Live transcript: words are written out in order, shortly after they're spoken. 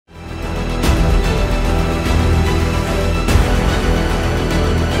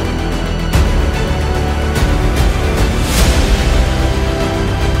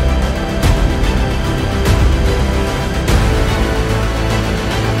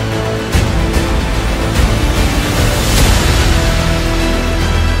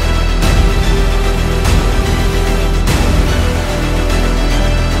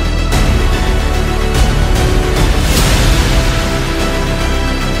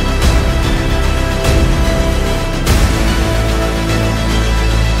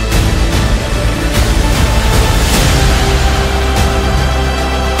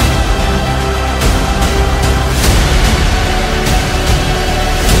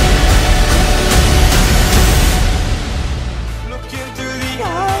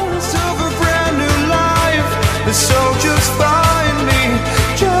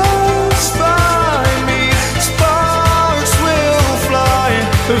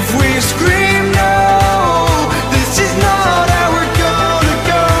if we scream no. This is not how we're gonna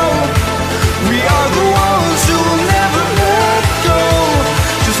go. We are the ones who will never let go.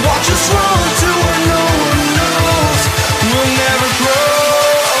 Just watch us run to where no one knows. We'll never grow.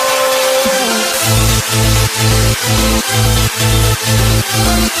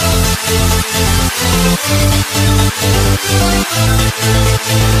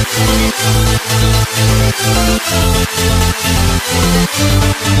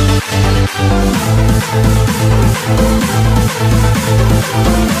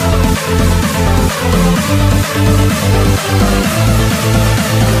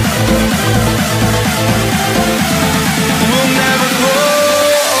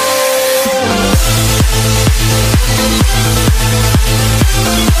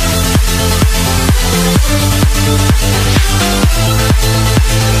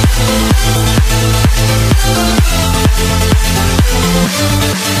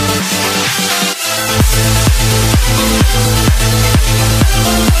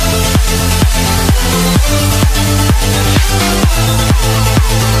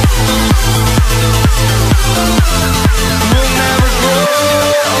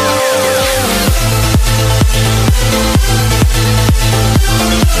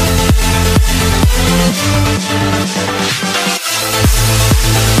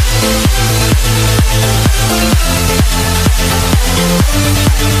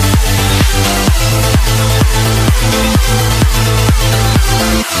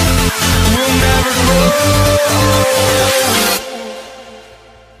 We'll never grow.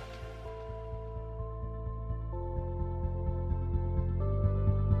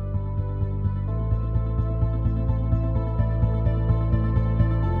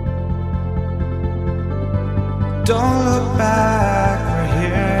 Don't look back, we're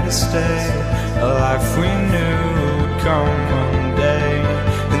here to stay. A life we knew would come one day.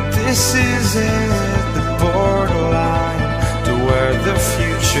 And this is it, the borderline to where the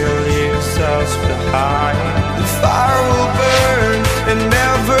future leaves us behind. The fire will burn and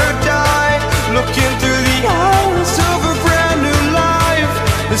never die, looking through the eyes of a brand new life.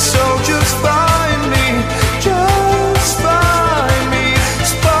 And so just find me, just find me.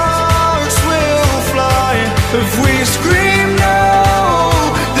 Sparks will fly if we scream no.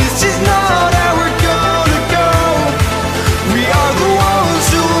 This is not how we're gonna go. We are the ones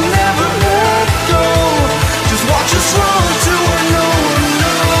who will never let go. Just watch us run to where no one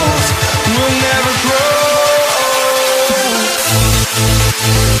knows. We'll never grow.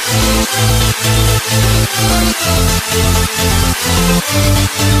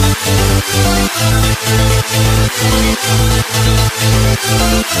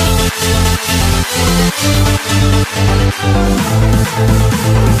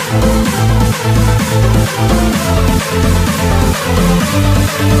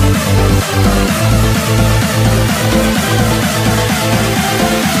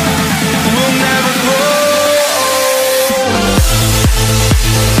 We'll never grow.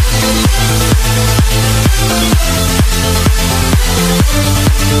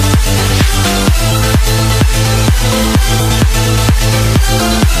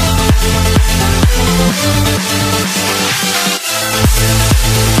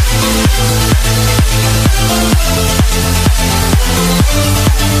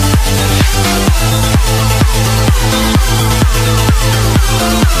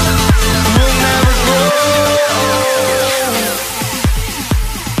 We'll never grow.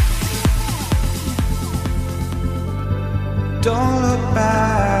 Don't look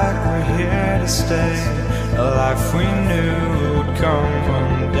back, we're here to stay. A life we knew would come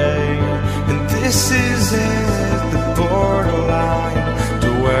one day. And this is it, the borderline to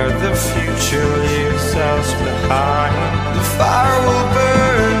where the future leaves us behind. The fire will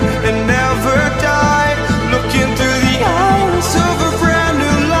burn and never die, looking through the eyes of a brand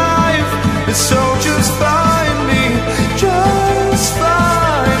new life. And so just find me, just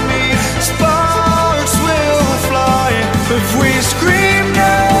find me. Sparks will fly if we scream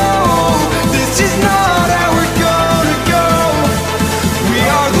no. This is not how we're gonna go. We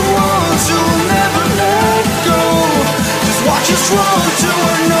are the ones who will never let go. Just watch us run to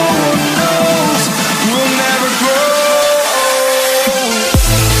where no one knows. We'll never grow.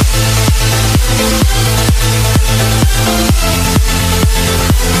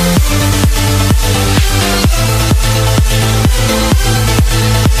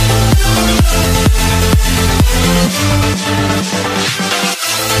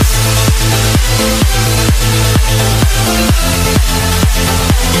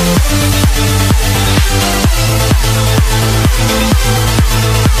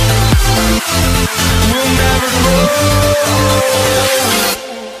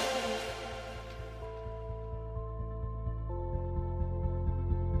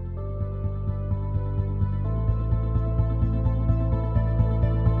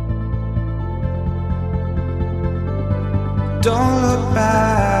 look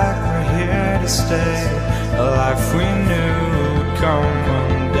back, we're here to stay. A life we knew would come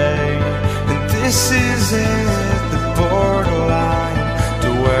one day. And this is it, the borderline to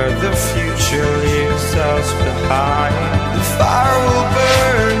where the future leaves us behind. The fire will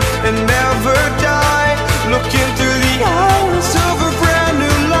burn and never die, looking through the eyes of a brand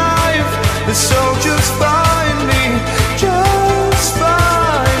new life. And so just find me, just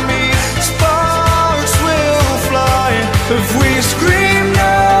find me. Sparks will fly if we scream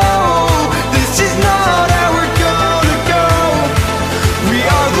no. This is not how we're gonna go. We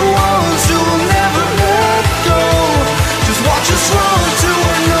are the ones who will never let go. Just watch us run to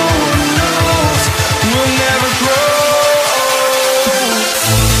where no one knows. We'll never grow.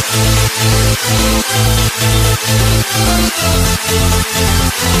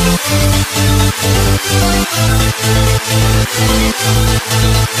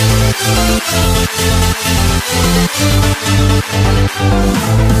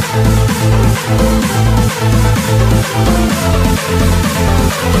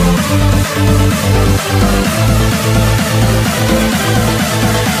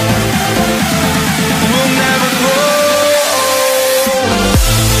 We'll never grow.